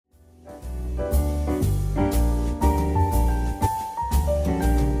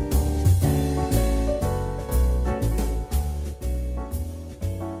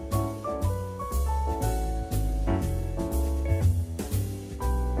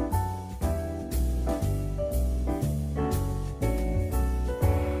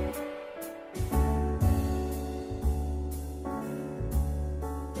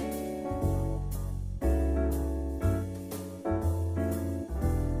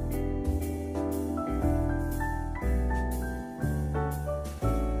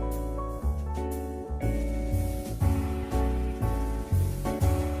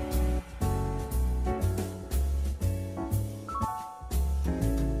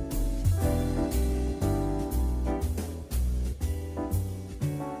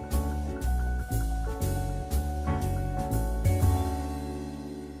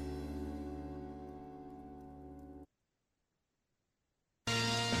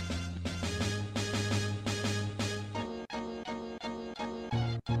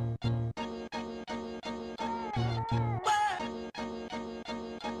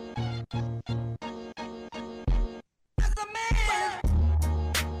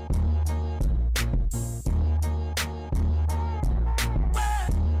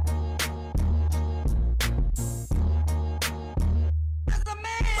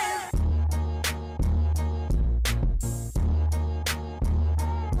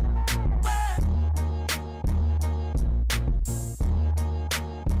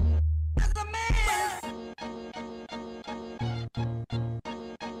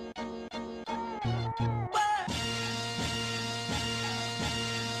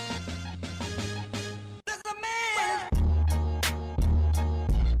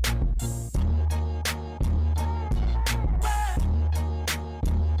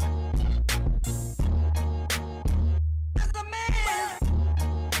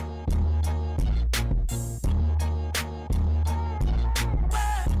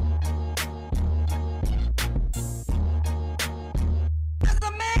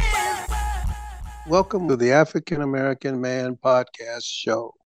Welcome to the African American Man Podcast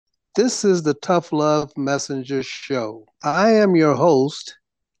Show. This is the Tuff Luv Messenger Show. I am your host,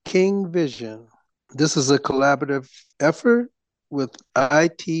 King Vihzen. This is a collaborative effort with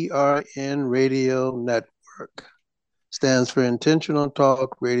ITRN Radio Network. Stands for Intentional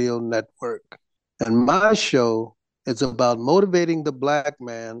Talk Radio Network. And my show is about motivating the Black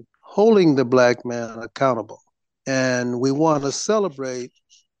man, holding the Black man accountable. And we want to celebrate,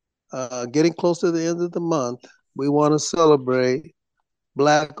 getting close to the end of the month, we want to celebrate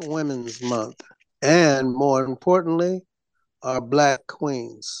Black Women's Month. And more importantly, our Black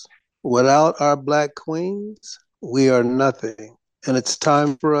queens. Without our Black queens, we are nothing. And it's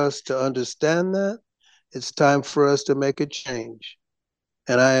time for us to understand that. It's time for us to make a change.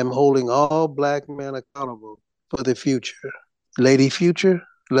 And I am holding all Black men accountable for the future. Lady Future,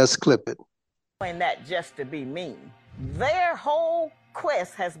 let's clip it. And that just to be mean. Their whole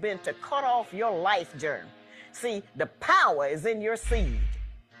quest has been to cut off your life journey. See, the power is in your seed.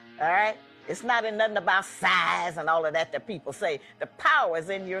 All right? It's not in nothing about size and all of that people say. The power is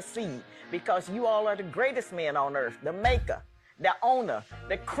in your seed because you all are the greatest men on earth, the maker, the owner,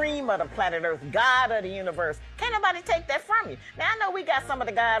 the cream of the planet Earth, God of the universe. Can't nobody take that from you. Now, I know we got some of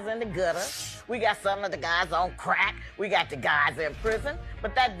the guys in the gutter. We got some of the guys on crack. We got the guys in prison.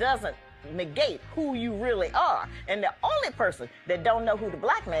 But that doesn't negate who you really are. And the only person that don't know who the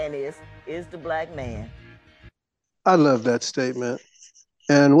Black man is the Black man. I love that statement.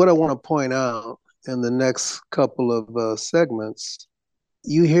 And what I want to point out in the next couple of segments,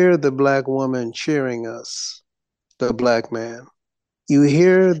 you hear the Black woman cheering us, the Black man. You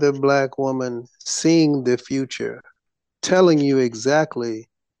hear the Black woman seeing the future, telling you exactly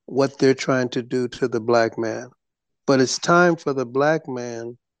what they're trying to do to the Black man. But it's time for the Black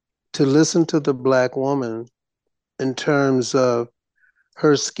man to listen to the Black woman in terms of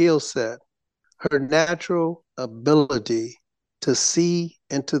her skill set, her natural ability to see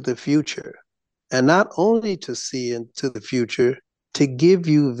into the future. And not only to see into the future, to give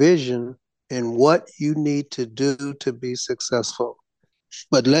you vision in what you need to do to be successful.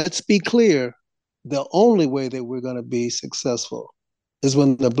 But let's be clear, the only way that we're going to be successful is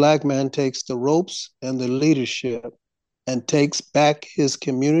when the Black man takes the ropes and the leadership and takes back his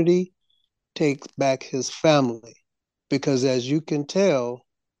community, takes back his family. Because as you can tell,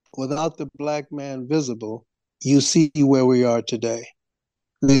 without the Black man visible, you see where we are today.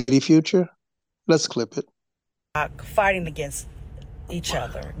 Lady Future, let's clip it. Fighting against each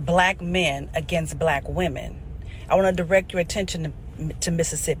other, Black men against Black women. I want to direct your attention to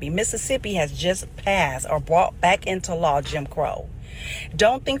Mississippi. Mississippi has just passed or brought back into law Jim Crow.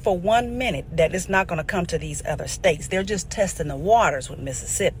 Don't think for 1 minute that it's not going to come to these other states. They're just testing the waters with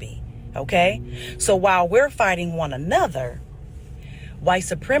Mississippi, okay? So while we're fighting one another, white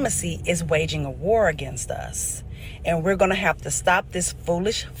supremacy is waging a war against us. And we're going to have to stop this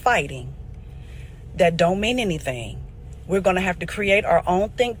foolish fighting that don't mean anything. We're going to have to create our own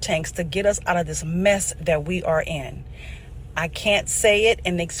think tanks to get us out of this mess that we are in. I can't say it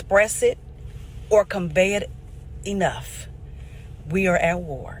and express it or convey it enough. We are at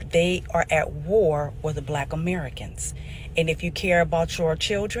war. They are at war with the Black Americans. And if you care about your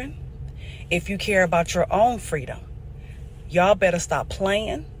children, if you care about your own freedom, y'all better stop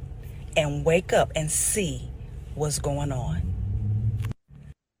playing and wake up and see what's going on.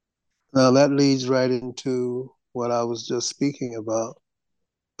 Now that leads right into what I was just speaking about.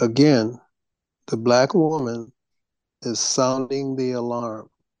 Again, the Black woman is sounding the alarm.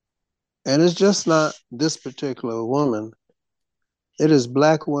 And it's just not this particular woman. It is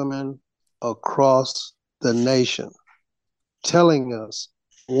Black women across the nation telling us,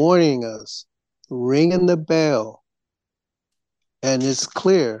 warning us, ringing the bell. And it's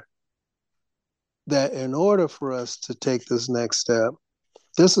clear that in order for us to take this next step,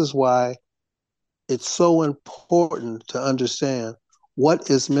 this is why it's so important to understand what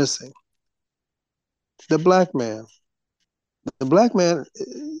is missing. The Black man. The Black man,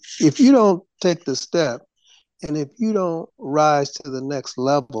 if you don't take the step, and if you don't rise to the next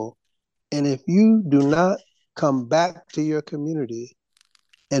level, and if you do not come back to your community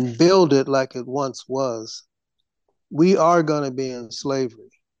and build it like it once was, we are going to be in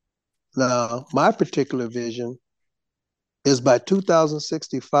slavery. Now, my particular vision is by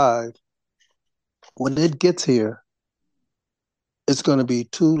 2065, when it gets here, it's going to be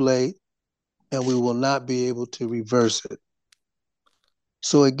too late and we will not be able to reverse it.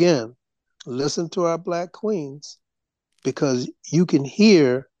 So again, listen to our Black queens because you can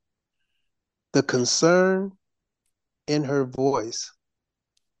hear the concern in her voice.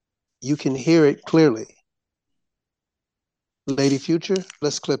 You can hear it clearly. Lady Future,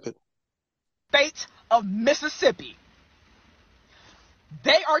 let's clip it. state of Mississippi.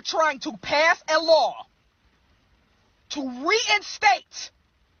 They are trying to pass a law to reinstate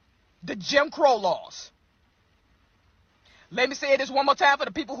the Jim Crow laws. Let me say this one more time for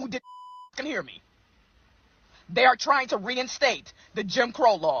the people who didn't hear me. They are trying to reinstate the Jim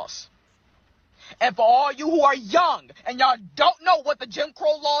Crow laws. And for all you who are young and y'all don't know what the Jim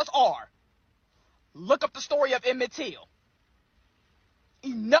Crow laws are, look up the story of Emmett Till.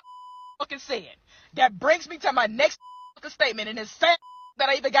 Enough fucking said. That brings me to my next statement, and it's sad that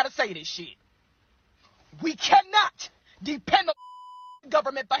I even gotta say this shit. We cannot depend on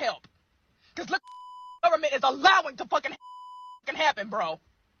government for help. Because look, government is allowing to fucking happen, bro.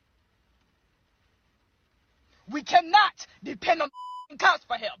 We cannot depend on cops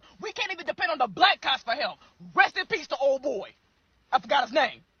for help. We can't even depend on the black cops for help. Rest in peace to old boy. I forgot his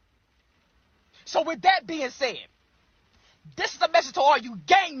name. So with that being said, this is a message to all you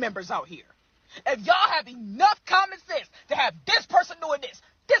gang members out here. If y'all have enough common sense to have this person doing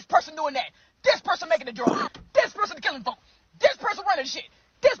this person doing that, this person making the drugs, this person killing folks, this person running shit,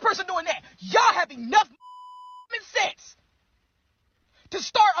 this person doing that, y'all have enough common sense to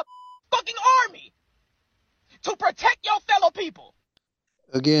start a fucking army to protect your fellow people.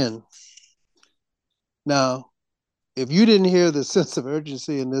 Again, now, if you didn't hear the sense of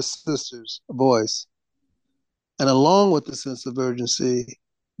urgency in this sister's voice, and along with the sense of urgency,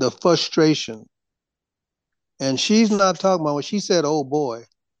 the frustration, and she's not talking about when she said, oh boy,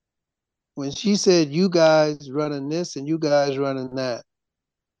 when she said, you guys running this and you guys running that,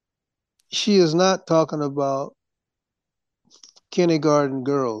 she is not talking about kindergarten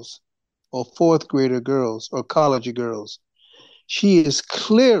girls or fourth grader girls or college girls. She is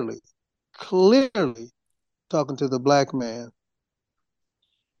clearly talking to the black man.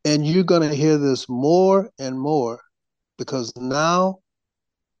 And you're going to hear this more and more because now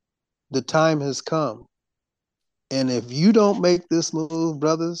the time has come. And if you don't make this move,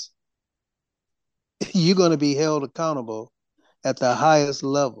 brothers, you're going to be held accountable at the highest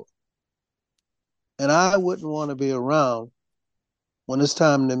level. And I wouldn't want to be around when it's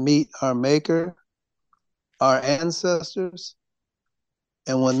time to meet our maker, our ancestors,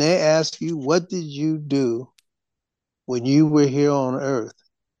 and when they ask you, what did you do when you were here on earth?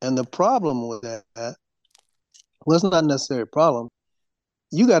 And the problem with that, well, it's not necessarily a problem.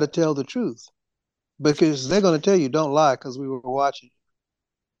 You got to tell the truth because they're going to tell you, don't lie because we were watching.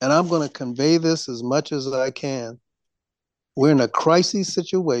 And I'm going to convey this as much as I can. We're in a crisis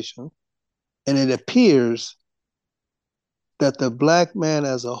situation, and it appears that the black man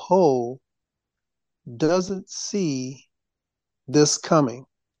as a whole doesn't see this coming.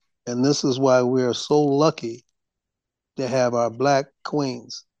 And this is why we are so lucky to have our black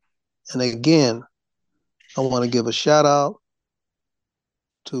queens. And again, I want to give a shout out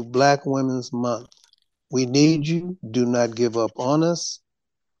to Black Women's Month. We need you. Do not give up on us.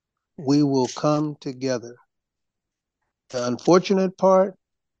 We will come together. The unfortunate part,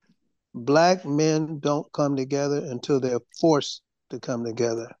 black men don't come together until they're forced to come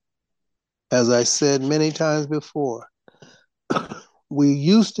together. As I said many times before, we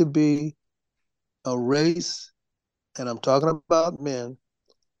used to be a race, and I'm talking about men,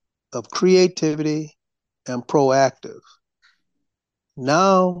 of creativity and proactive.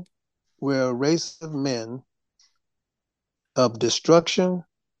 Now we're a race of men of destruction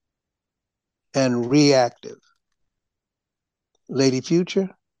and reactive. Lady Future,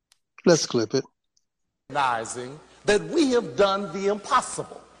 let's clip it. Recognizing that we have done the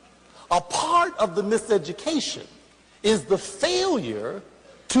impossible. A part of the miseducation is the failure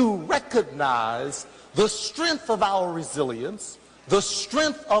to recognize the strength of our resilience, the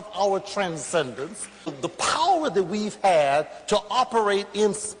strength of our transcendence, the power that we've had to operate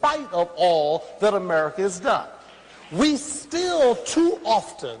in spite of all that America has done. We still too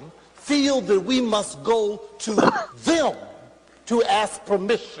often feel that we must go to them to ask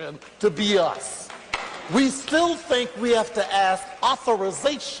permission to be us. We still think we have to ask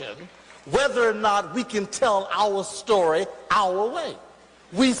authorization whether or not we can tell our story our way.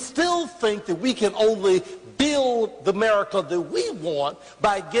 We still think that we can only build the America that we want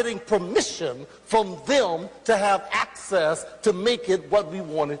by getting permission from them to have access to make it what we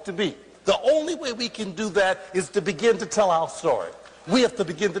want it to be. The only way we can do that is to begin to tell our story. We have to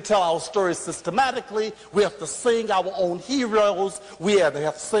begin to tell our stories systematically. We have to sing our own heroes. We have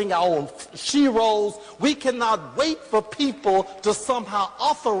to sing our own sheroes. We cannot wait for people to somehow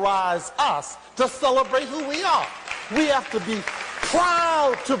authorize us to celebrate who we are. We have to be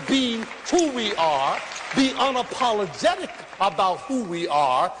proud to be who we are, be unapologetic about who we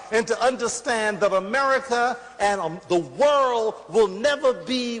are, and to understand that America and the world will never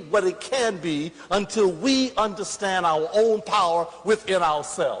be what it can be until we understand our own power within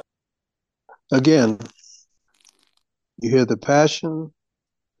ourselves. Again, you hear the passion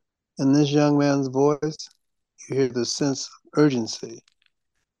in this young man's voice. You hear the sense of urgency.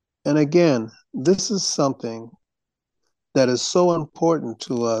 And again, this is something that is so important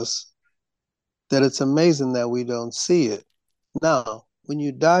to us that it's amazing that we don't see it. Now, when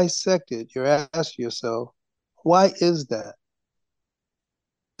you dissect it, you're asking yourself, why is that?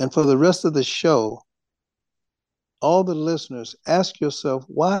 And for the rest of the show, all the listeners, ask yourself,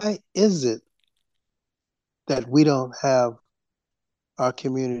 why is it that we don't have our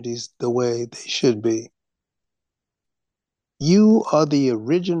communities the way they should be? You are the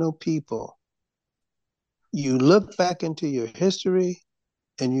original people. You look back into your history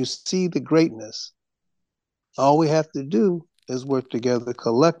and you see the greatness. All we have to do is work together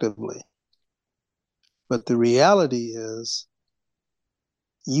collectively. But the reality is,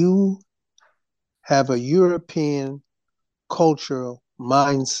 you have a European cultural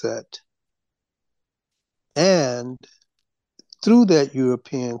mindset. And through that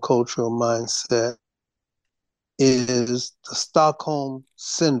European cultural mindset is the Stockholm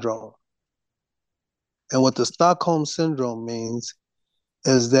Syndrome. And what the Stockholm Syndrome means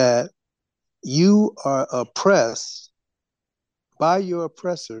is that you are oppressed by your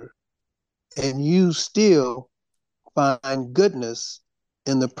oppressor and you still find goodness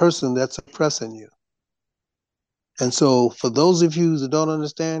in the person that's oppressing you. And so for those of you that don't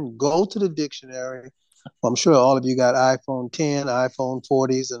understand, go to the dictionary. I'm sure all of you got iPhone 10, iPhone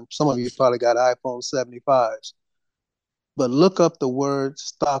 40s, and some of you probably got iPhone 75s. But look up the word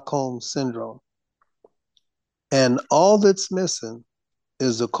Stockholm Syndrome. And all that's missing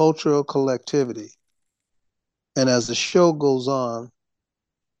is the cultural collectivity. And as the show goes on,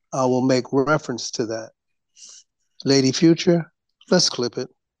 I will make reference to that. Lady Future, let's clip it.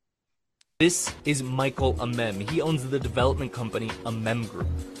 This is Michael Amem. He owns the development company Amem Group.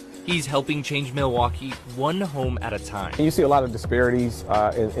 He's helping change Milwaukee one home at a time. You see a lot of disparities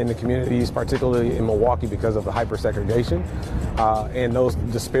in the communities, particularly in Milwaukee because of the hyper-segregation. And those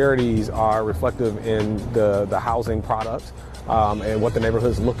disparities are reflective in the housing product and what the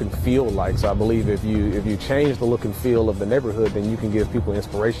neighborhoods look and feel like. So I believe if you change the look and feel of the neighborhood, then you can give people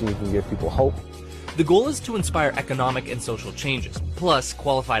inspiration, you can give people hope. The goal is to inspire economic and social changes. Plus,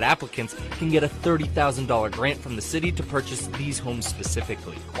 qualified applicants can get a $30,000 grant from the city to purchase these homes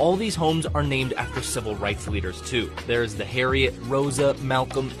specifically. All these homes are named after civil rights leaders too. There's the Harriet, Rosa,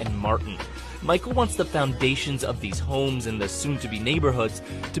 Malcolm, and Martin. Michael wants the foundations of these homes and the soon-to-be neighborhoods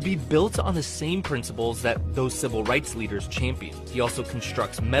to be built on the same principles that those civil rights leaders championed. He also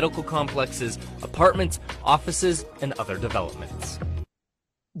constructs medical complexes, apartments, offices, and other developments.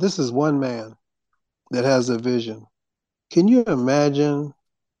 This is one man that has a vision. Can you imagine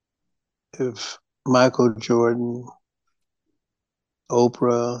if Michael Jordan,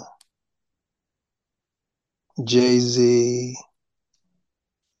 Oprah, Jay-Z,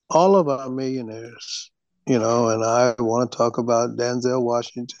 all of our millionaires, and I want to talk about Denzel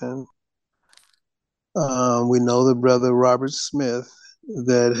Washington. We know the brother Robert Smith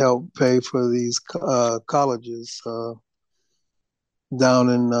that helped pay for these colleges down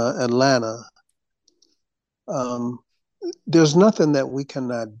in Atlanta. There's nothing that we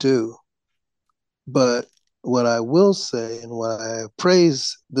cannot do. But what I will say and what I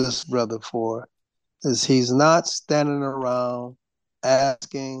praise this brother for is he's not standing around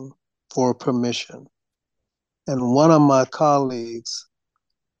asking for permission. And one of my colleagues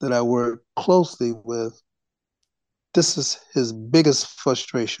that I work closely with, this is his biggest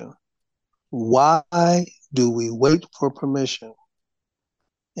frustration. Why do we wait for permission?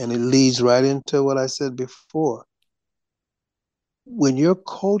 And it leads right into what I said before. When you're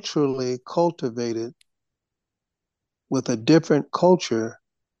culturally cultivated with a different culture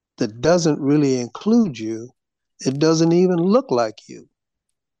that doesn't really include you, it doesn't even look like you.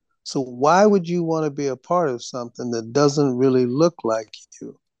 So why would you want to be a part of something that doesn't really look like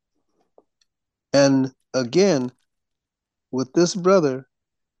you? And again, with this brother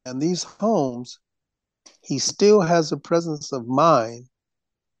and these homes, he still has a presence of mind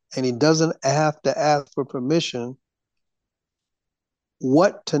and he doesn't have to ask for permission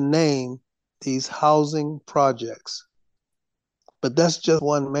what to name these housing projects. But that's just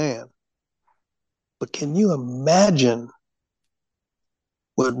one man. But can you imagine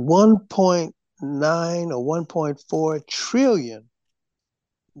with 1.9 or 1.4 trillion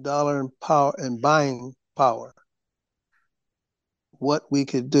dollar in power and buying power, what we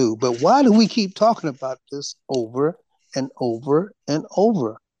could do. But why do we keep talking about this over and over and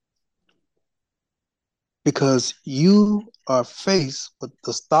over? Because you are faced with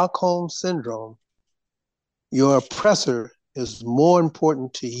the Stockholm Syndrome. Your oppressor is more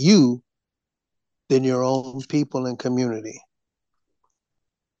important to you than your own people and community.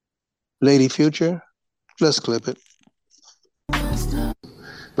 Lady Future, let's clip it.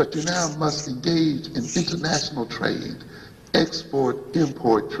 But you now must engage in international trade, export,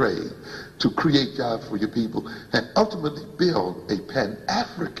 import trade, to create jobs for your people and ultimately build a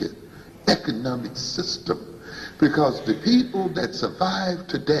Pan-African economic system. Because the people that survive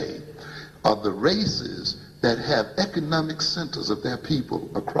today are the races that have economic centers of their people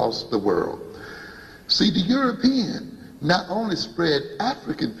across the world. See, the European not only spread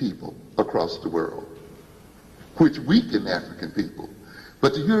African people across the world, which weakened African people,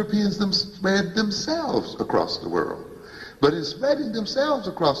 but the Europeans spread themselves across the world. But in spreading themselves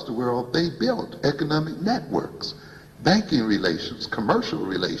across the world, they built economic networks, banking relations, commercial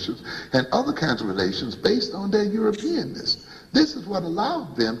relations, and other kinds of relations based on their Europeanness. This is what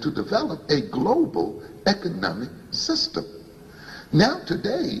allowed them to develop a global economic system. Now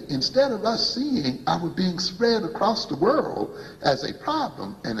today, instead of us seeing our being spread across the world as a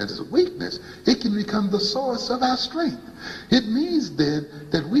problem and as a weakness, it can become the source of our strength. It means then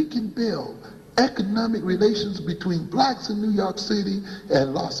that we can build economic relations between blacks in New York City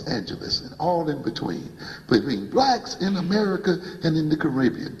and Los Angeles and all in between blacks in America and in the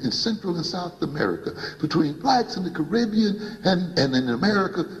Caribbean, in Central and South America, between blacks in the Caribbean and in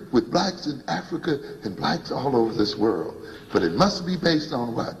America, with blacks in Africa and blacks all over this world. But it must be based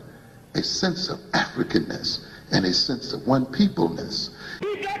on what? A sense of Africanness and a sense of one peopleness.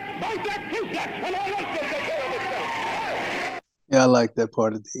 Yeah, I like that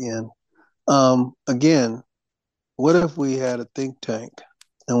part at the end. Again, what if we had a think tank?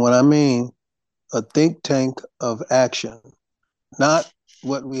 And what I mean, a think tank of action, not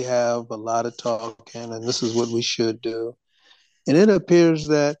what we have a lot of talking, and this is what we should do. And it appears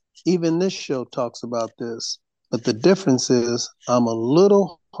that even this show talks about this. But the difference is I'm a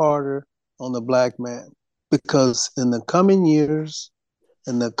little harder on the black man because in the coming years,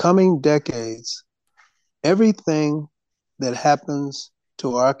 in the coming decades, everything that happens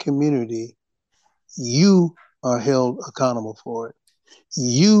to our community, you are held accountable for it.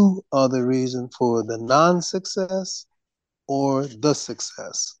 You are the reason for the non-success or the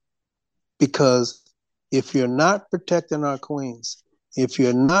success. Because if you're not protecting our queens, if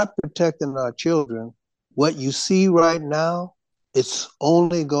you're not protecting our children, what you see right now, it's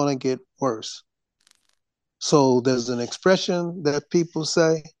only going to get worse. So there's an expression that people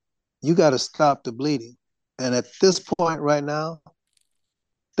say, you got to stop the bleeding. And at this point right now,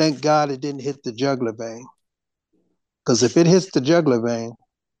 thank God it didn't hit the jugular vein. Because if it hits the jugular vein,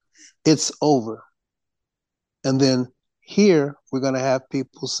 it's over. And then here we're going to have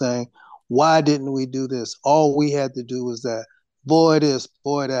people saying, why didn't we do this? All we had to do was that. Boy this,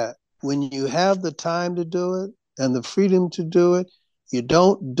 boy that. When you have the time to do it and the freedom to do it, you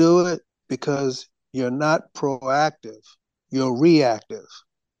don't do it because you're not proactive. You're reactive.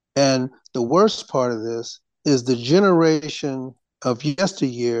 And the worst part of this is the generation of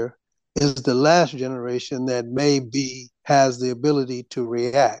yesteryear is the last generation that maybe has the ability to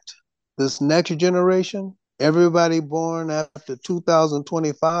react. This next generation, everybody born after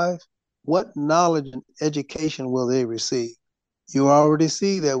 2025, what knowledge and education will they receive? You already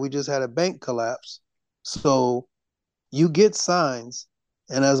see that we just had a bank collapse. So you get signs.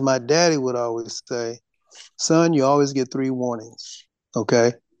 And as my daddy would always say, son, you always get 3 warnings.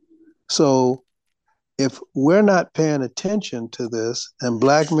 Okay? So if we're not paying attention to this, and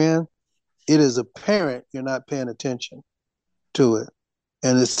black men, it is apparent you're not paying attention to it.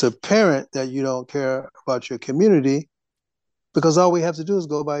 And it's apparent that you don't care about your community because all we have to do is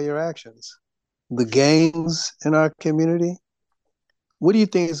go by your actions. The gangs in our community, what do you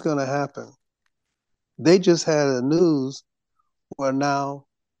think is going to happen? They just had a news where now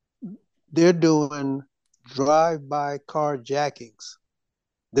they're doing drive-by carjackings.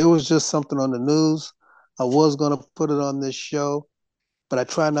 There was just something on the news. I was going to put it on this show, but I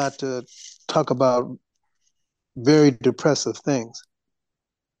try not to talk about very depressive things.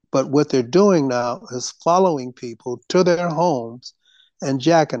 But what they're doing now is following people to their homes and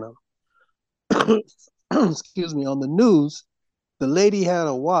jacking them. Excuse me, on the news, the lady had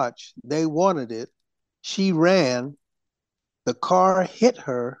a watch. They wanted it. She ran. The car hit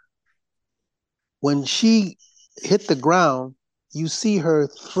her. When she hit the ground, you see her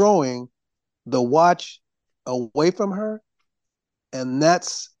throwing the watch away from her. And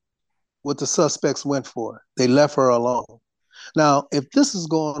that's what the suspects went for. They left her alone. Now, if this is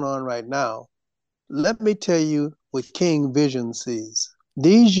going on right now, let me tell you what King Vihzen sees.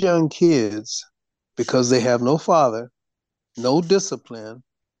 These young kids, because they have no father, no discipline,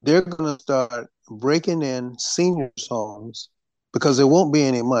 they're going to start breaking in seniors' homes because there won't be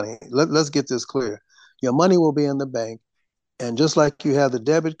any money. Let's get this clear. Your money will be in the bank, and just like you have the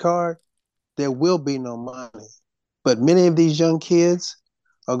debit card, there will be no money. But many of these young kids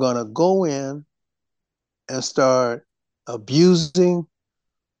are going to go in and start abusing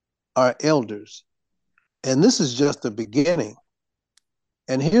our elders. And this is just the beginning.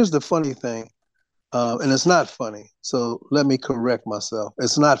 And here's the funny thing, and it's not funny. So let me correct myself.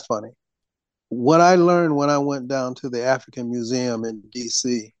 It's not funny. What I learned when I went down to the African Museum in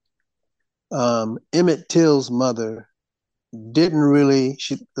DC, Emmett Till's mother didn't really,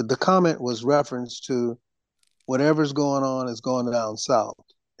 the comment was reference to whatever's going on is going down south.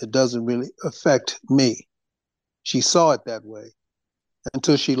 It doesn't really affect me. She saw it that way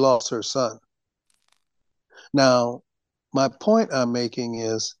until she lost her son. Now, my point I'm making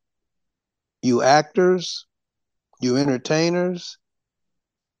is you actors, you entertainers,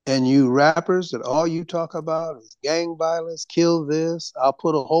 and you rappers that all you talk about is gang violence, kill this, I'll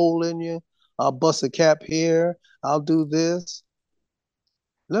put a hole in you, I'll bust a cap here, I'll do this.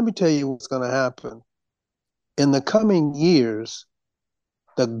 Let me tell you what's going to happen. In the coming years,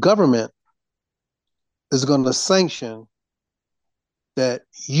 the government is going to sanction that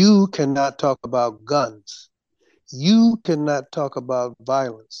you cannot talk about guns. You cannot talk about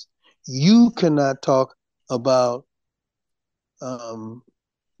violence. You cannot talk about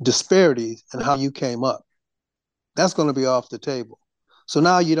disparities and how you came up. That's going to be off the table. So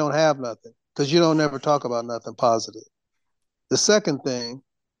now you don't have nothing because you don't ever talk about nothing positive. The second thing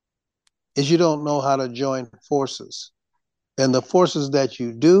is you don't know how to join forces. And the forces that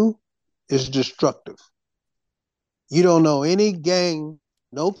you do is destructive. You don't know any gang,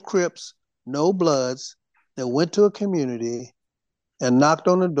 no Crips, no Bloods that went to a community and knocked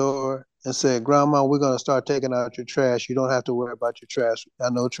on the door and said, Grandma, we're going to start taking out your trash. You don't have to worry about your trash. I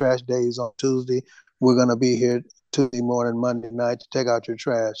know trash day is on Tuesday. We're going to be here Tuesday morning, Monday night to take out your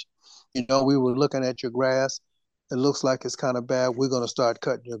trash. You know, we were looking at your grass. It looks like it's kind of bad. We're going to start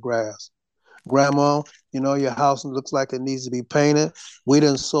cutting your grass. Grandma, you know, your house looks like it needs to be painted. We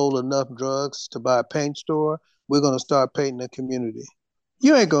done sold enough drugs to buy a paint store. We're going to start painting the community.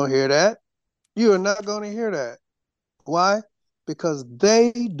 You ain't going to hear that. You are not going to hear that. Why? Because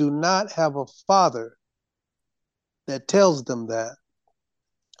they do not have a father that tells them that.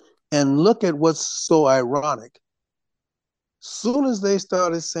 And look at what's so ironic. Soon as they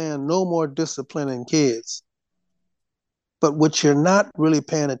started saying no more disciplining kids, but what you're not really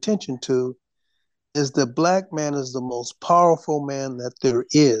paying attention to is the black man is the most powerful man that there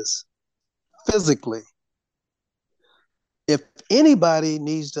is physically. If anybody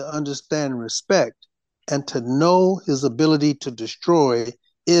needs to understand respect and to know his ability to destroy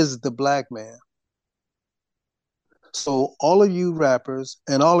is the black man. So all of you rappers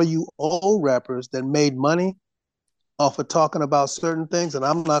and all of you old rappers that made money off of talking about certain things, and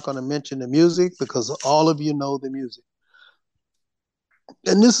I'm not going to mention the music because all of you know the music.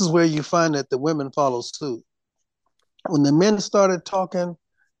 And this is where you find that the women follow suit. When the men started talking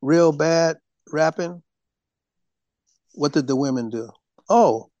real bad, rapping, what did the women do?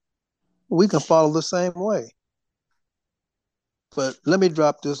 Oh, we can follow the same way. But let me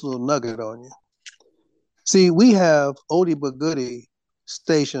drop this little nugget on you. See, we have oldie but goodie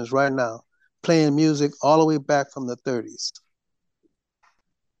stations right now playing music all the way back from the 30s,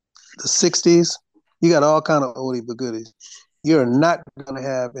 the 60s. You got all kind of oldie but goodies. You're not going to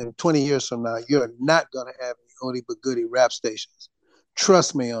have, in 20 years from now, you're not going to have any oldie but goodie rap stations.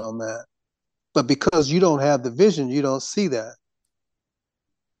 Trust me on that. But because you don't have the vision, you don't see that.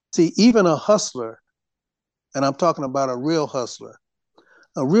 See, even a hustler, and I'm talking about a real hustler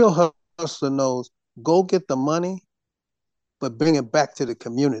knows go get the money, but bring it back to the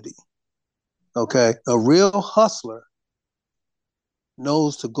community. Okay? A real hustler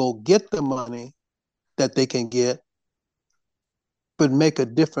knows to go get the money that they can get, but make a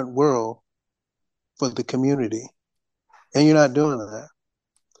different world for the community. And you're not doing that.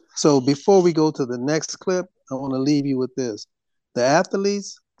 So before we go to the next clip, I want to leave you with this. The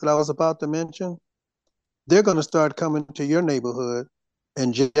athletes that I was about to mention, they're going to start coming to your neighborhood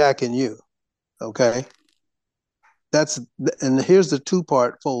and jacking you. Okay? And here's the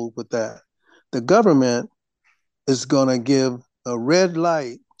two-part fold with that. The government is going to give a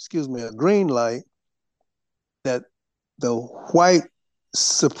green light that the white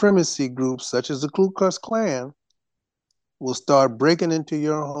supremacy groups such as the Ku Klux Klan will start breaking into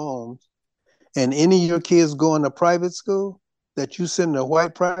your homes, and any of your kids going to private school, that you send to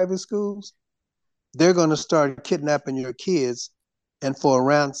white private schools, they're going to start kidnapping your kids and for a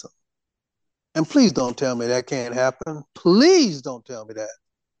ransom. And please don't tell me that can't happen. Please don't tell me that.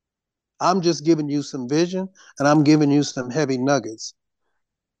 I'm just giving you some vision and I'm giving you some heavy nuggets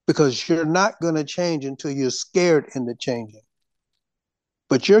because you're not going to change until you're scared into changing.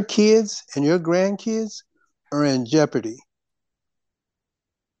 But your kids and your grandkids are in jeopardy.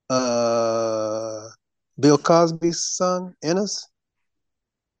 Bill Cosby's son, Ennis,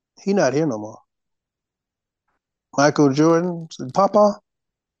 he not here no more. Michael Jordan's Papa,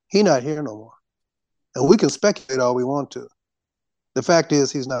 he not here no more. And we can speculate all we want to. The fact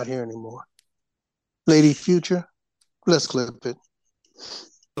is he's not here anymore. Lady Future, let's clip it.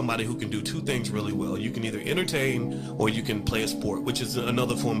 Somebody who can do two things really well. You can either entertain or you can play a sport, which is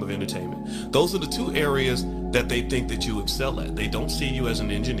another form of entertainment. Those are the two areas that they think that you excel at. They don't see you as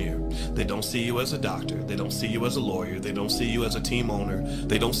an engineer. They don't see you as a doctor. They don't see you as a lawyer. They don't see you as a team owner.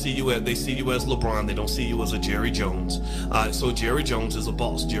 They see you as LeBron. They don't see you as a Jerry Jones. So Jerry Jones is a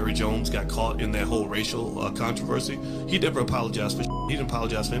boss. Jerry Jones got caught in that whole racial controversy. He never apologized for he didn't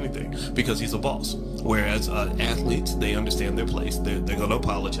apologize for anything because he's a boss. Whereas athletes, they understand their place. They're going to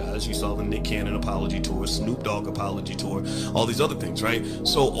apologize. You saw the Nick Cannon apology tour, Snoop Dogg apology tour, all these other things, right?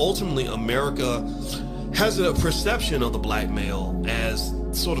 So ultimately, America has a perception of the black male as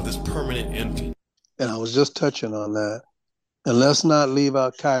sort of this permanent envy. And I was just touching on that. And let's not leave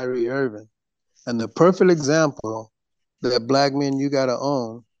out Kyrie Irving. And the perfect example that black men you got to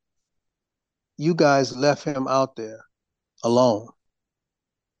own, you guys left him out there alone.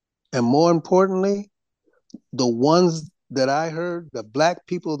 And more importantly, the ones that I heard, the black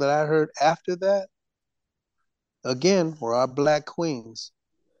people that I heard after that, again, were our black queens.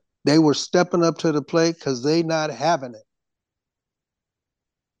 They were stepping up to the plate because they not having it.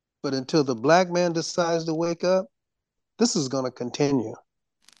 But until the black man decides to wake up, this is going to continue.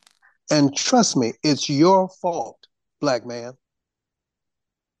 And trust me, it's your fault, black man.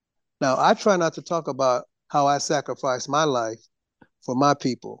 Now, I try not to talk about how I sacrificed my life for my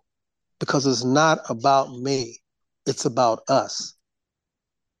people because it's not about me. It's about us.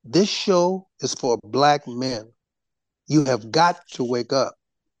 This show is for black men. You have got to wake up.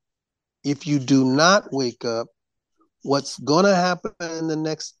 If you do not wake up, what's going to happen in the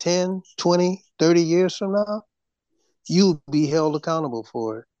next 10, 20, 30 years from now, you'll be held accountable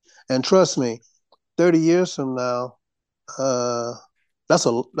for it. And trust me, 30 years from now, that's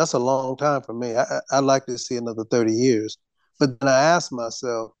a long time for me. I'd like to see another 30 years. But then I ask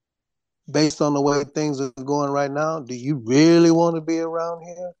myself, based on the way things are going right now, do you really want to be around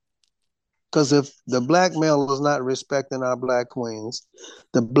here? Because if the black male is not respecting our black queens,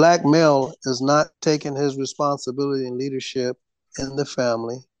 the black male is not taking his responsibility and leadership in the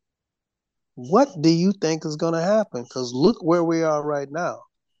family, what do you think is going to happen? Because look where we are right now.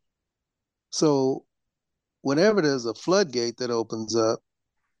 So whenever there's a floodgate that opens up,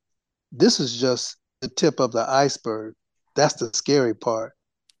 this is just the tip of the iceberg. That's the scary part.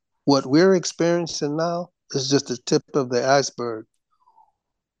 What we're experiencing now is just the tip of the iceberg.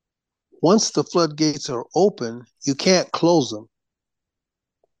 Once the floodgates are open, you can't close them.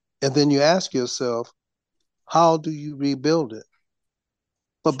 And then you ask yourself, how do you rebuild it?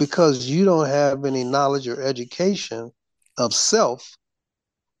 But because you don't have any knowledge or education of self,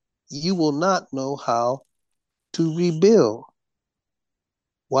 you will not know how to rebuild.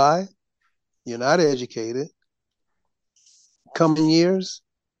 Why? You're not educated. Coming years,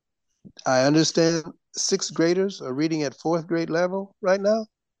 I understand sixth graders are reading at fourth grade level right now.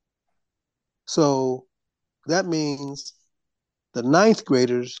 So that means the ninth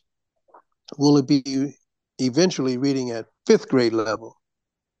graders will be eventually reading at fifth grade level.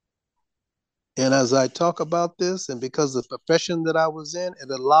 And as I talk about this, and because of the profession that I was in, it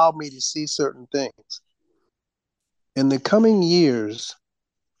allowed me to see certain things. In the coming years,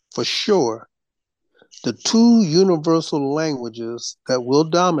 for sure, the two universal languages that will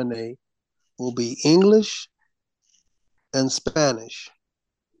dominate will be English and Spanish.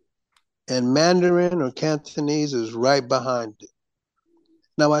 And Mandarin or Cantonese is right behind it.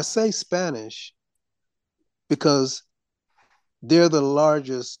 Now, I say Spanish because they're the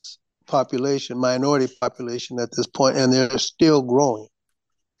largest population, minority population at this point, and they're still growing.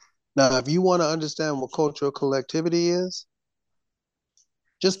 Now, if you want to understand what cultural collectivity is,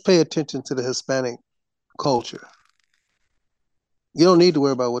 just pay attention to the Hispanic culture. You don't need to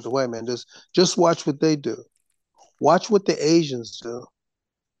worry about what the white man does. Just watch what they do. Watch what the Asians do.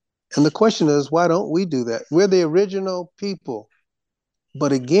 And the question is, why don't we do that? We're the original people.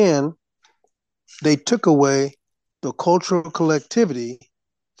 But again, they took away the cultural collectivity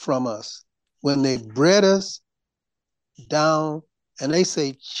from us. When they bred us, down, and they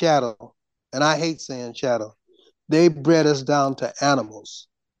say chattel, and I hate saying chattel. They bred us down to animals,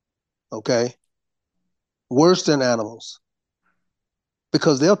 okay? Worse than animals,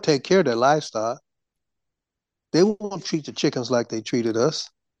 because they'll take care of their livestock. They won't treat the chickens like they treated us.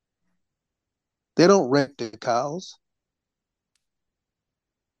 They don't rent the cows.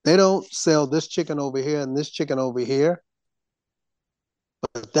 They don't sell this chicken over here and this chicken over here,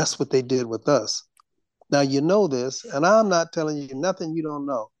 but that's what they did with us. Now, you know this, and I'm not telling you nothing you don't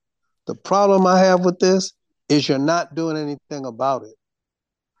know. The problem I have with this is you're not doing anything about it.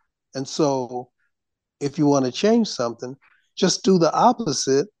 And so if you want to change something, just do the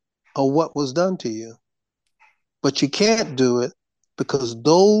opposite of what was done to you. But you can't do it because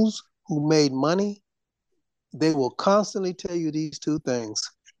those who made money, they will constantly tell you these two things.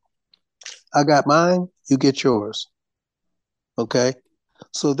 I got mine, you get yours. Okay?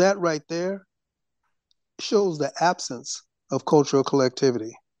 So that right there shows the absence of cultural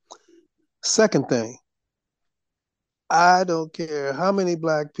collectivity. Second thing, I don't care how many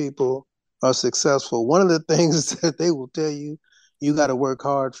black people are successful. One of the things that they will tell you, you got to work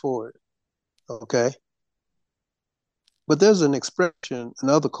hard for it. Okay? But there's an expression in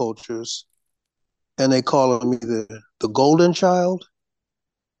other cultures, and they call them either the golden child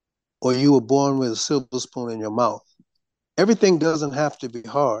or you were born with a silver spoon in your mouth. Everything doesn't have to be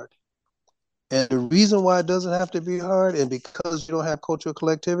hard. And the reason why it doesn't have to be hard, and because you don't have cultural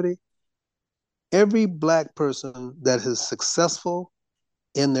collectivity, every black person that is successful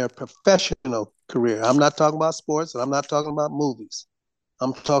in their professional career, I'm not talking about sports, and I'm not talking about movies.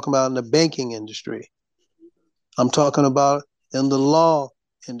 I'm talking about in the banking industry. I'm talking about in the law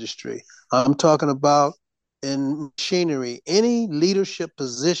industry. I'm talking about in machinery. Any leadership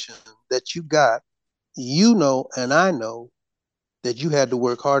position that you got, you know, and I know that you had to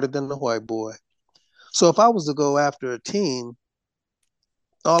work harder than the white boy. So if I was to go after a team,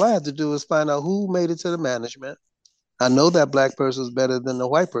 all I have to do is find out who made it to the management. I know that black person is better than the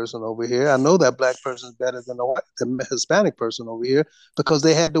white person over here. I know that black person is better than the Hispanic person over here because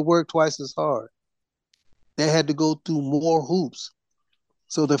they had to work twice as hard. They had to go through more hoops.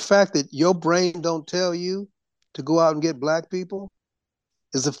 So the fact that your brain don't tell you to go out and get black people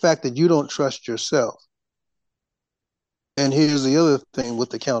is the fact that you don't trust yourself. And here's the other thing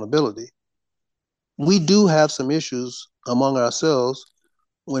with accountability. We do have some issues among ourselves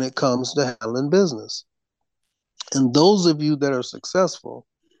when it comes to handling business. And those of you that are successful,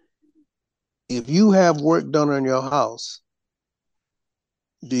 if you have work done on your house,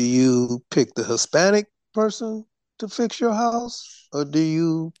 do you pick the Hispanic person to fix your house, or do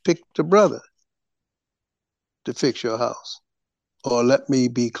you pick the brother to fix your house? Or let me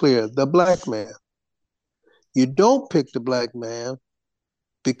be clear, the black man. You don't pick the black man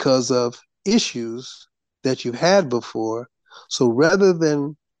because of issues that you had before. So rather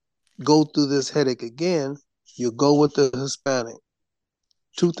than go through this headache again, you go with the Hispanic.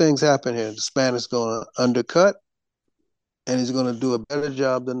 Two things happen here. The Hispanic's going to undercut, and he's going to do a better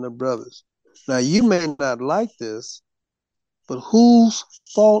job than the brothers. Now, you may not like this, but whose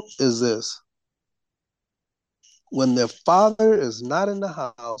fault is this? When their father is not in the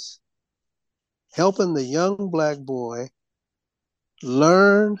house, helping the young black boy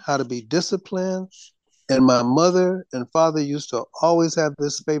learn how to be disciplined. And my mother and father used to always have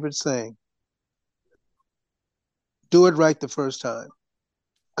this favorite saying, do it right the first time.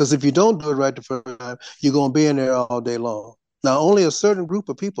 Because if you don't do it right the first time, you're going to be in there all day long. Now, only a certain group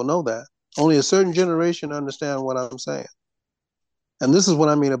of people know that. Only a certain generation understand what I'm saying. And this is what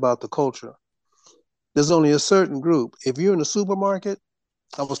I mean about the culture. There's only a certain group. If you're in the supermarket,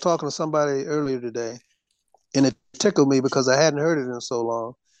 I was talking to somebody earlier today, and it tickled me because I hadn't heard it in so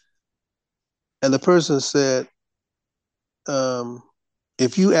long. And the person said,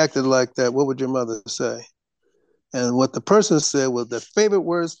 if you acted like that, what would your mother say? And what the person said was the favorite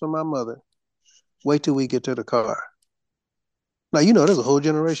words from my mother, wait till we get to the car. Now, you know, there's a whole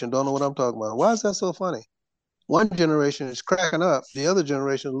generation don't know what I'm talking about. Why is that so funny? One generation is cracking up. The other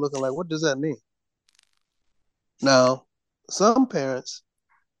generation is looking like, what does that mean? Now, some parents,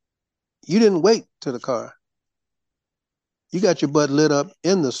 you didn't wait to the car. You got your butt lit up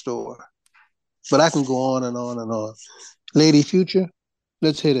in the store. But I can go on and on and on. Lady Future,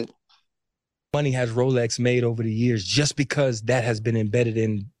 let's hit it. Money has Rolex made over the years just because that has been embedded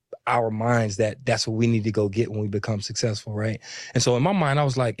in our minds that that's what we need to go get when we become successful, right? And so in my mind, I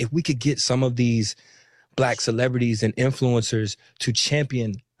was like, if we could get some of these black celebrities and influencers to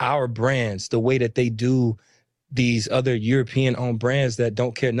champion our brands the way that they do these other European-owned brands that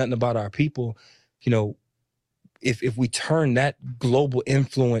don't care nothing about our people, you know, if we turn that global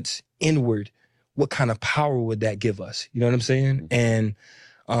influence inward, what kind of power would that give us? You know what I'm saying? And,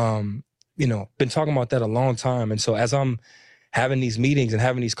 been talking about that a long time. And so as I'm having these meetings and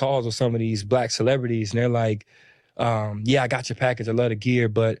having these calls with some of these Black celebrities, and they're like, yeah, I got your package. I love the gear,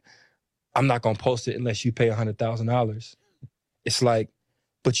 but I'm not going to post it unless you pay $100,000. It's like,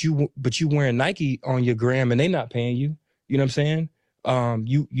 but you wearing Nike on your gram and they not paying you. You know what I'm saying?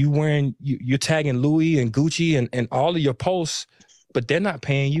 You're tagging Louis and Gucci and all of your posts, but they're not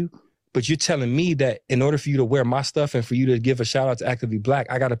paying you. But you're telling me that in order for you to wear my stuff and for you to give a shout out to Actively Black,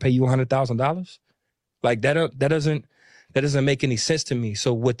 I got to pay you $100,000. Like that doesn't make any sense to me.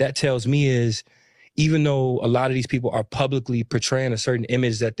 So what that tells me is, even though a lot of these people are publicly portraying a certain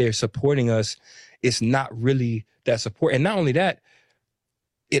image that they're supporting us, it's not really that support. And not only that,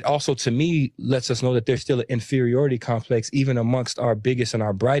 it also, to me, lets us know that there's still an inferiority complex, even amongst our biggest and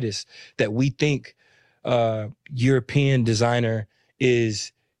our brightest, that we think European designer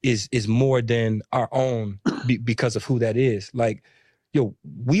is more than our own because of who that is. Like,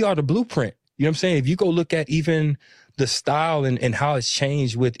 we are the blueprint. You know what I'm saying? If you go look at even the style and how it's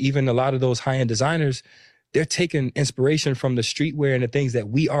changed with even a lot of those high-end designers, they're taking inspiration from the streetwear and the things that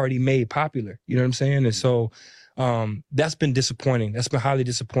we already made popular. You know what I'm saying? And so that's been disappointing. That's been highly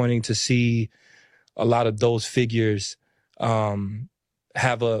disappointing to see a lot of those figures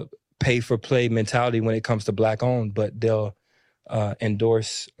have a pay-for-play mentality when it comes to Black-owned, but they'll not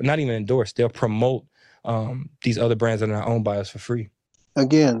even endorse, they'll promote these other brands that are not owned by us for free.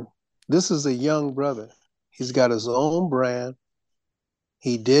 Again, this is a young brother. He's got his own brand.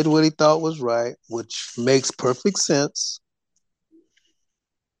 He did what he thought was right, which makes perfect sense.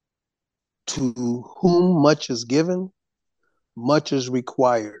 To whom much is given, much is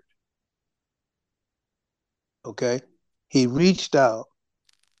required. Okay? He reached out,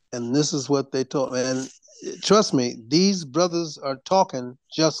 and this is what they told me. And trust me, these brothers are talking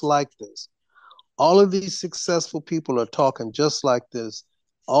just like this. All of these successful people are talking just like this.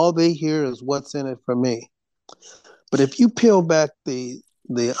 All they hear is what's in it for me. But if you peel back the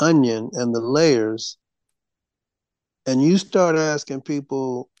onion and the layers, and you start asking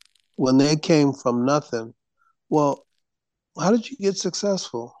people when they came from nothing, well, how did you get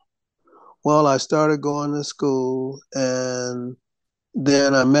successful? Well, I started going to school, and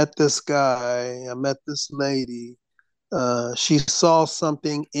then I met this guy, I met this lady. She saw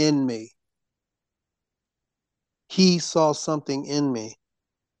something in me. He saw something in me.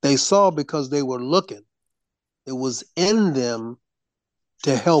 They saw because they were looking. It was in them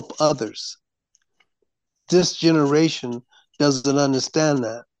to help others. This generation doesn't understand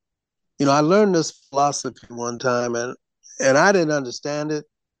that. I learned this philosophy one time, and I didn't understand it,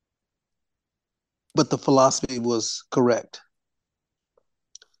 but the philosophy was correct.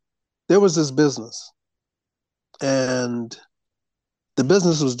 There was this business, and the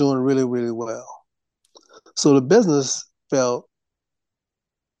business was doing really, really well. So the business felt,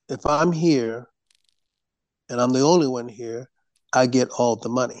 if I'm here and I'm the only one here, I get all the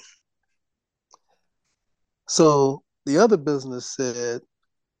money. So the other business said,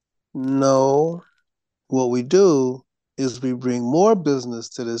 no, what we do is we bring more business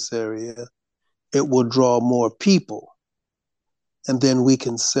to this area. It will draw more people, and then we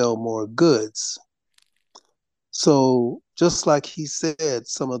can sell more goods. So just like he said,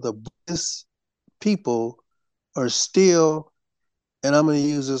 some of the best people are still, and I'm going to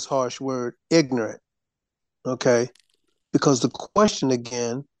use this harsh word, ignorant, okay? Because the question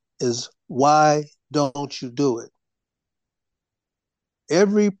again is, why don't you do it?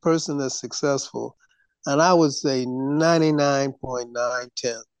 Every person that's successful, and I would say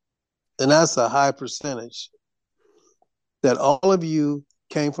 99.910, and that's a high percentage, that all of you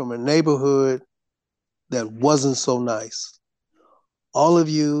came from a neighborhood that wasn't so nice. All of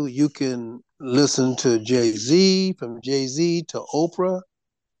you can listen to Jay-Z, from Jay-Z to Oprah.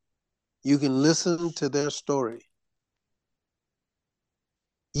 You can listen to their story.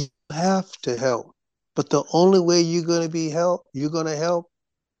 You have to help. But the only way you're going to help,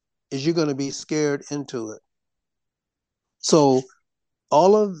 is you're going to be scared into it. So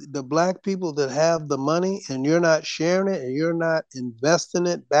all of the Black people that have the money and you're not sharing it and you're not investing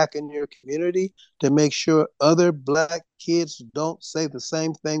it back in your community to make sure other Black kids don't say the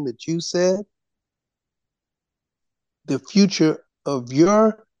same thing that you said, the future of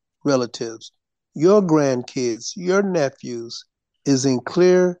your relatives, your grandkids, your nephews is in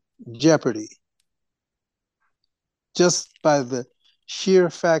clear jeopardy just by the sheer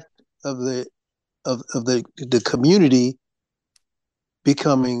fact of the community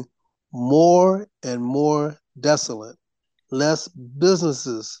becoming more and more desolate, less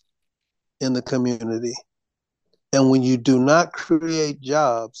businesses in the community. And when you do not create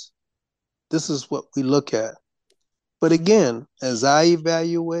jobs, This is what we look at. But again, as I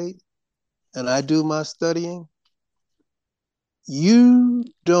evaluate and I do my studying, you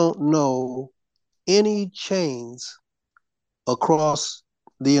don't know any chains across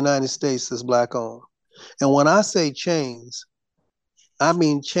the United States that's Black owned. And when I say chains, I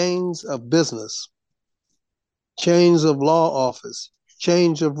mean chains of business, chains of law office,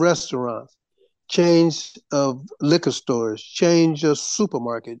 chains of restaurants, chains of liquor stores, chains of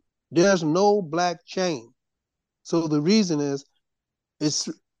supermarket. There's no Black chain. So the reason is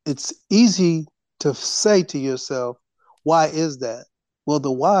it's easy to say to yourself, why is that? Well,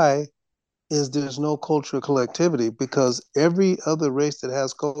 the why is there's no cultural collectivity, because every other race that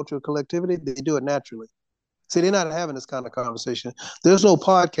has cultural collectivity, they do it naturally. See, they're not having this kind of conversation. There's no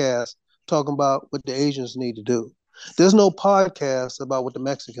podcast talking about what the Asians need to do. There's no podcast about what the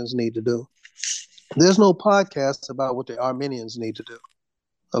Mexicans need to do. There's no podcast about what the Armenians need to do.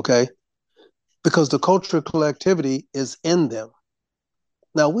 Okay? Because the cultural collectivity is in them.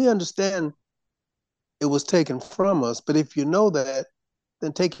 Now, we understand it was taken from us, but if you know that,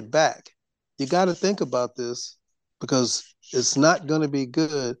 then take it back. You got to think about this, because it's not going to be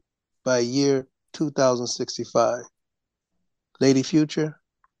good by year 2065. Lady Future,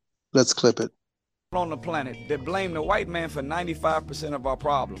 let's clip it. On the planet that blame the white man for 95% of our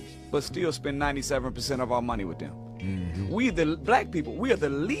problems, but still spend 97% of our money with them. Mm-hmm. We, the Black people, we are the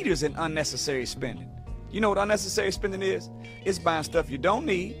leaders in unnecessary spending. You know what unnecessary spending is? It's buying stuff you don't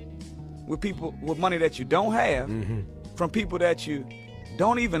need with people with money that you don't have, mm-hmm. from people that you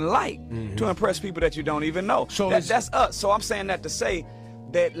don't even like, mm-hmm. to impress people that you don't even know. So that's us. So I'm saying that to say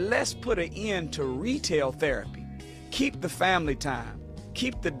that let's put an end to retail therapy. Keep the family time.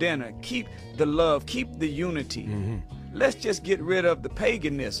 Keep the dinner, keep the love, keep the unity. Mm-hmm. Let's just get rid of the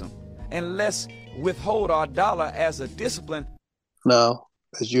paganism, and let's withhold our dollar as a discipline. Now,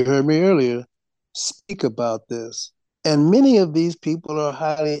 as you heard me earlier, speak about this. And many of these people are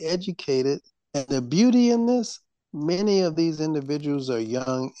highly educated. And the beauty in this, many of these individuals are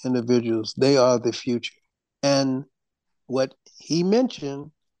young individuals. They are the future. And what he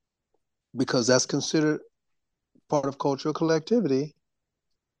mentioned, because that's considered part of cultural collectivity,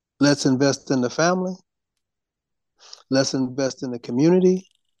 let's invest in the family, let's invest in the community,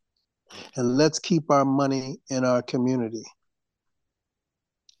 and let's keep our money in our community.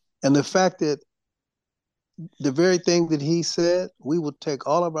 And the fact that the very thing that he said, we will take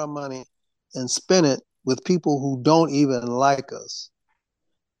all of our money and spend it with people who don't even like us.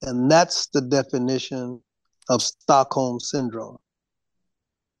 And that's the definition of Stockholm Syndrome.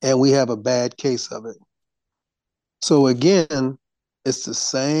 And we have a bad case of it. So again, it's the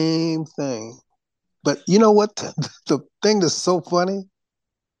same thing. But you know what? The thing that's so funny,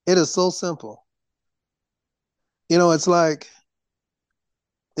 it is so simple. You know, it's like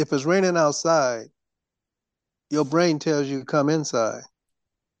if it's raining outside, your brain tells you to come inside.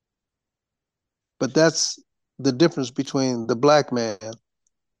 But that's the difference between the Black man.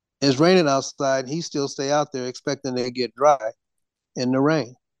 It's raining outside, he still stay out there expecting to get dry in the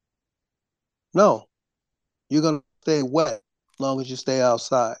rain. No, you're going to stay wet as long as you stay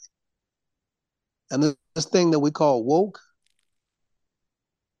outside. And this thing that we call woke,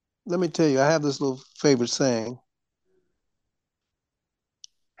 let me tell you, I have this little favorite saying.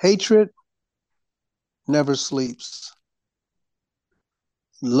 Hatred never sleeps.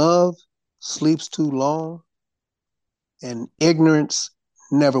 Love sleeps too long, and ignorance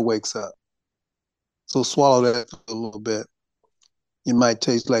never wakes up. So swallow that for a little bit. It might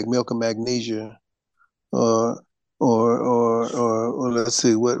taste like milk and magnesia, or let's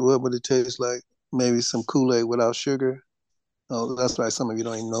see, what would it taste like? Maybe some Kool-Aid without sugar. Oh, that's right. Some of you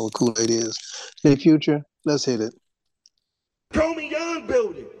don't even know what Kool-Aid is. In the future, let's hit it. Comey Young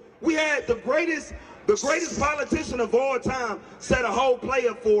building. We had the greatest politician of all time set a whole play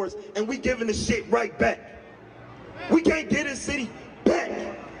up for us, and we giving the shit right back. We can't get this city back.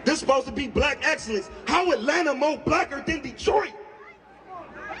 This is supposed to be Black excellence. How Atlanta more blacker than Detroit?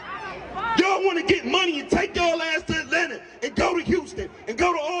 Y'all want to get money and take y'all ass to Atlanta and go to Houston and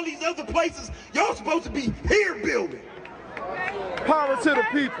go to all these other places. Y'all supposed to be here building. Power to the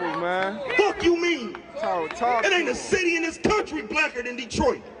people, man. Fuck you mean? It ain't a city in this country blacker than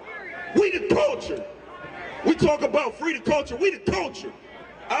Detroit. We the culture. We talk about free the culture. We the culture.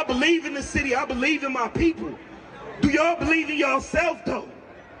 I believe in the city. I believe in my people. Do y'all believe in yourself though?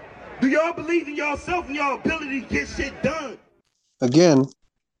 Do y'all believe in yourself and your ability to get shit done? Again,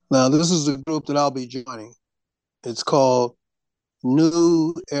 now this is a group that I'll be joining. It's called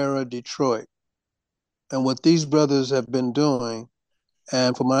New Era Detroit. And what these brothers have been doing,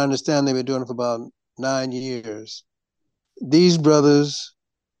 and from my understanding, they've been doing it for about 9 years. These brothers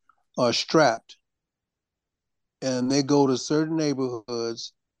are strapped, and they go to certain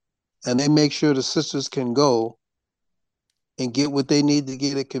neighborhoods, and they make sure the sisters can go and get what they need to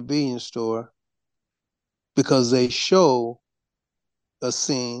get at a convenience store, because they show a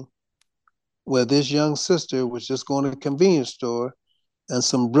scene where this young sister was just going to a convenience store and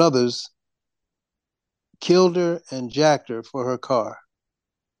some brothers killed her and jacked her for her car.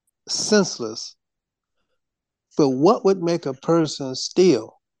 Senseless. But what would make a person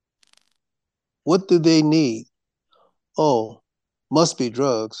steal? What do they need? Oh, must be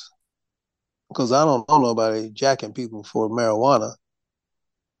drugs, because I don't know nobody jacking people for marijuana.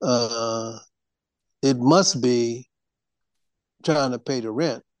 It must be trying to pay the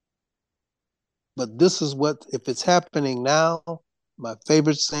rent. But this is what, if it's happening now, my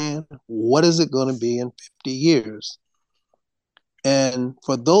favorite saying, what is it going to be in 50 years? And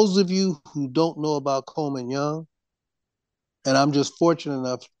for those of you who don't know about Coleman Young, and I'm just fortunate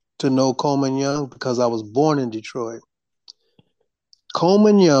enough to know Coleman Young because I was born in Detroit.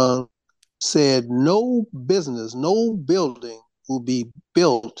 Coleman Young said no business, no building will be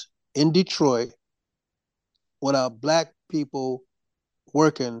built in Detroit without Black people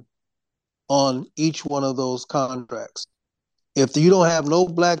working on each one of those contracts. If you don't have no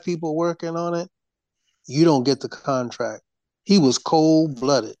Black people working on it, you don't get the contract. He was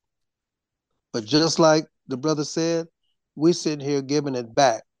cold-blooded. But just like the brother said, we're sitting here giving it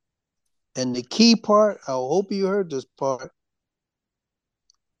back. And the key part, I hope you heard this part,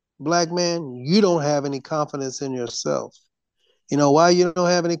 Black man, you don't have any confidence in yourself. You know why you don't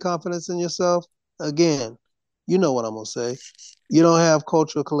have any confidence in yourself? Again, you know what I'm going to say. You don't have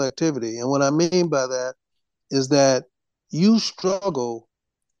cultural collectivity. And what I mean by that is that you struggle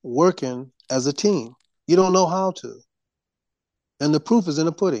working as a team. You don't know how to. And the proof is in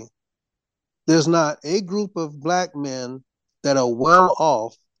the pudding. There's not a group of Black men that are well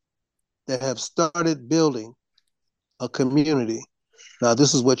off that have started building a community. Now,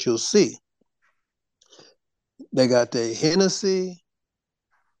 this is what you'll see. They got their Hennessy,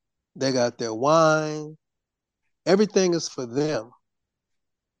 they got their wine. Everything is for them,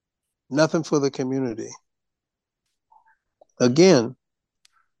 nothing for the community. Again,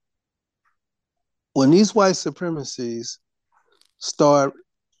 when these white supremacies start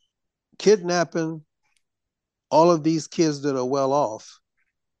kidnapping all of these kids that are well off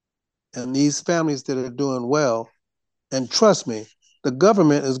and these families that are doing well, and trust me, the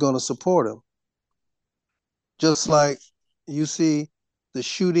government is going to support them. Just like you see the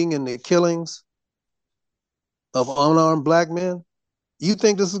shooting and the killings of unarmed Black men. You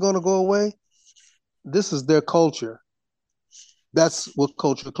think this is going to go away? This is their culture. That's what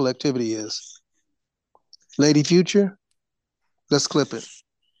cultural collectivity is. Lady Future, let's clip it.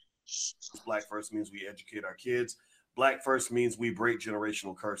 Black first means we educate our kids. Black first means we break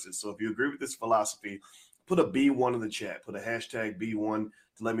generational curses. So if you agree with this philosophy, put a B1 in the chat. Put a hashtag B1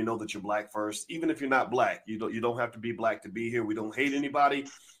 to let me know that you're Black first. Even if you're not Black, you don't have to be Black to be here. We don't hate anybody,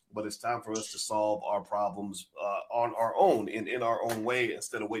 but it's time for us to solve our problems on our own and in our own way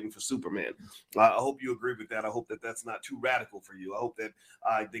instead of waiting for Superman. I hope you agree with that. I hope that that's not too radical for you. I hope that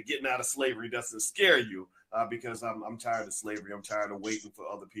the getting out of slavery doesn't scare you. Because I'm tired of slavery. I'm tired of waiting for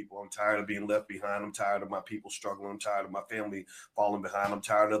other people. I'm tired of being left behind. I'm tired of my people struggling. I'm tired of my family falling behind. I'm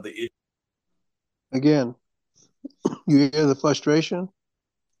tired of the issues. Again, you hear the frustration,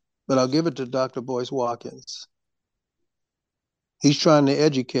 but I'll give it to Dr. Boyce Watkins. He's trying to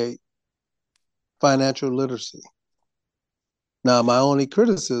educate financial literacy. Now, my only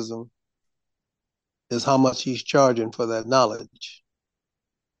criticism is how much he's charging for that knowledge.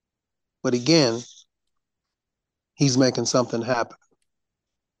 But again, he's making something happen.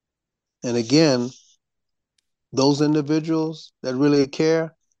 And again, those individuals that really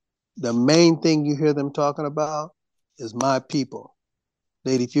care, the main thing you hear them talking about is my people.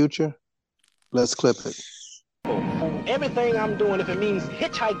 Lady Future, let's clip it. Everything I'm doing, if it means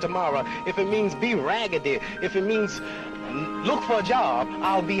hitchhike tomorrow, if it means be raggedy, if it means look for a job,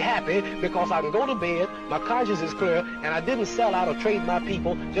 I'll be happy because I can go to bed, my conscience is clear, and I didn't sell out or trade my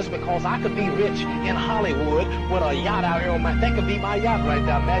people just because I could be rich in Hollywood with a yacht out here on my, that could be my yacht right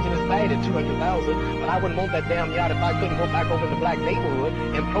there. Imagine it's valued at $200,000, but I wouldn't want that damn yacht if I couldn't go back over in the Black neighborhood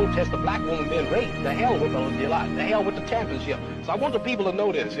and protest a Black woman being raped. The hell with the yacht, the hell with the championship. So I want the people to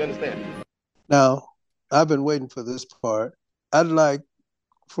know this, you understand? Now, I've been waiting for this part. I'd like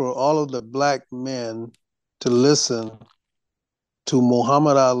for all of the Black men to listen to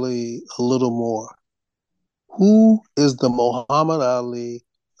Muhammad Ali a little more. Who is the Muhammad Ali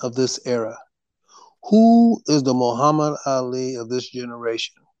of this era? Who is the Muhammad Ali of this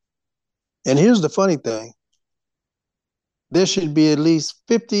generation? And here's the funny thing. there should be at least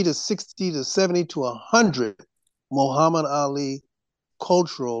 50 to 60 to 70 to 100 Muhammad Ali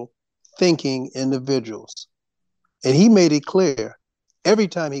cultural thinking individuals. And he made it clear every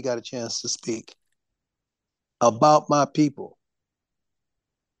time he got a chance to speak about my people.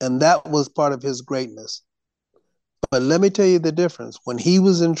 And that was part of his greatness. But let me tell you the difference. When he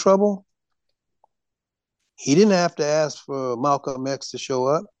was in trouble, he didn't have to ask for Malcolm X to show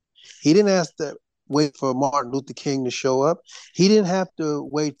up. He didn't have to wait for Martin Luther King to show up. He didn't have to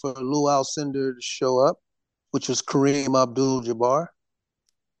wait for Lou Alcindor to show up, which was Kareem Abdul-Jabbar.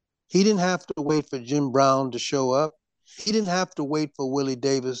 He didn't have to wait for Jim Brown to show up. He didn't have to wait for Willie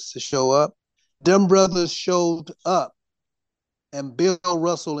Davis to show up. Them brothers showed up, and Bill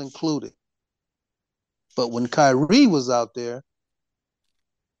Russell included. But when Kyrie was out there,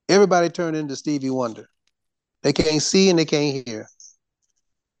 everybody turned into Stevie Wonder. They can't see and they can't hear.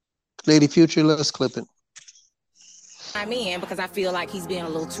 Lady Future, let's clip it. I'm in because I feel like he's being a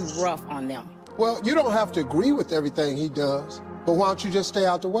little too rough on them. Well, you don't have to agree with everything he does, but why don't you just stay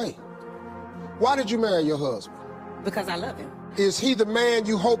out the way? Why did you marry your husband? Because I love him. Is he the man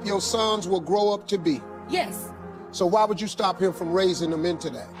you hope your sons will grow up to be? Yes. So why would you stop him from raising them into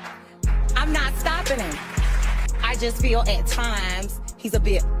that? I'm not stopping him. I just feel at times he's a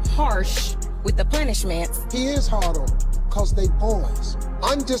bit harsh with the punishments. He is hard on them because they boys.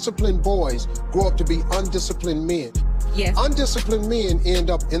 Undisciplined boys grow up to be undisciplined men. Yes. Undisciplined men end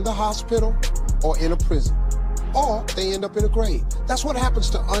up in the hospital or in a prison, or they end up in a grave. That's what happens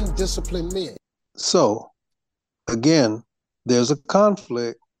to undisciplined men. So, again, there's a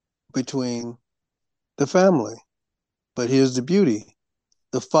conflict between the family. But here's the beauty.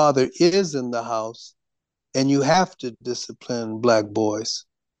 The father is in the house, and you have to discipline black boys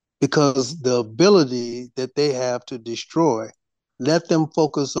because the ability that they have to destroy, let them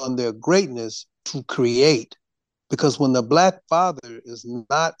focus on their greatness to create. Because when the black father is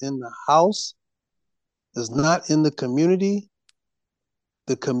not in the house, is not in the community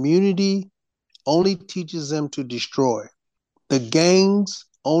only teaches them to destroy. The gangs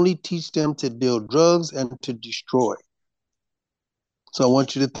only teach them to deal drugs and to destroy. So I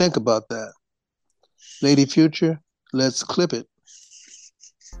want you to think about that. Lady Future, let's clip it.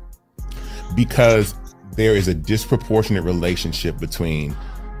 Because there is a disproportionate relationship between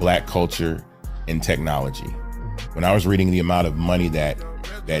black culture and technology. When I was reading the amount of money that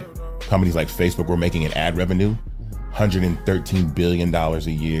companies like Facebook were making in ad revenue, $113 billion a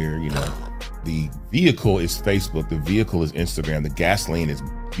year, you know, the vehicle is Facebook, the vehicle is Instagram, the gasoline is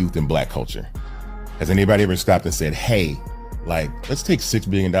youth and black culture. Has anybody ever stopped and said, hey, like, let's take $6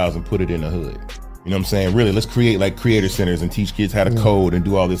 billion and put it in the hood? You know what I'm saying? Really, let's create like creator centers and teach kids how to code and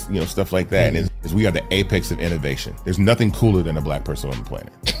do all this, you know, stuff like that. And it's we are the apex of innovation. There's nothing cooler than a black person on the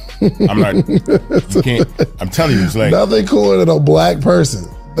planet. I'm telling you, it's like nothing cooler than a black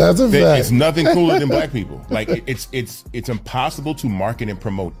person. That's a fact. It's nothing cooler than black people. Like it's impossible to market and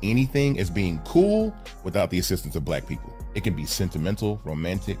promote anything as being cool without the assistance of black people. It can be sentimental,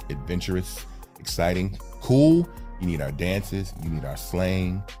 romantic, adventurous, exciting, cool. You need our dances, you need our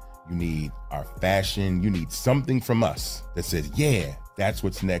slang, you need our fashion, you need something from us that says, yeah, that's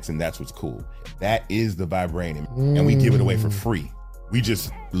what's next and that's what's cool. That is the vibranium. And we give it away for free. We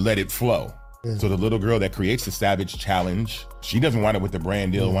just let it flow. Yeah. So the little girl that creates the Savage Challenge, she doesn't wind up with the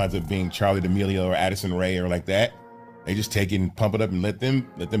brand deal, winds up being Charlie D'Amelio or Addison Rae or like that. They just take it and pump it up and let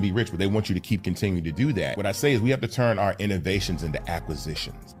them be rich, but they want you to keep continuing to do that. What I say is we have to turn our innovations into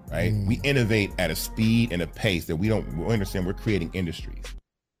acquisitions, right? We innovate at a speed and a pace that we understand we're creating industries.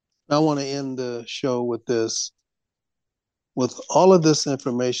 I want to end the show with this. With all of this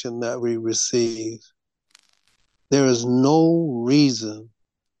information that we receive, there is no reason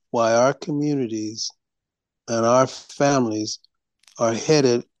why our communities and our families are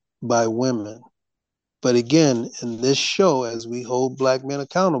headed by women. But again, in this show, as we hold black men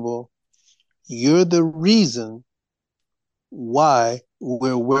accountable, you're the reason why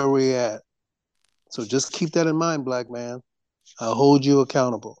we're where we're at. So just keep that in mind, black man. I'll hold you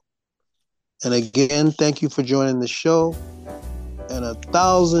accountable. And again, thank you for joining the show. And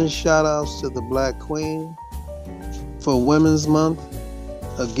 1,000 shout outs to the Black Queen for Women's Month.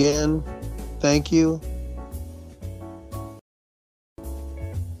 Again, thank you.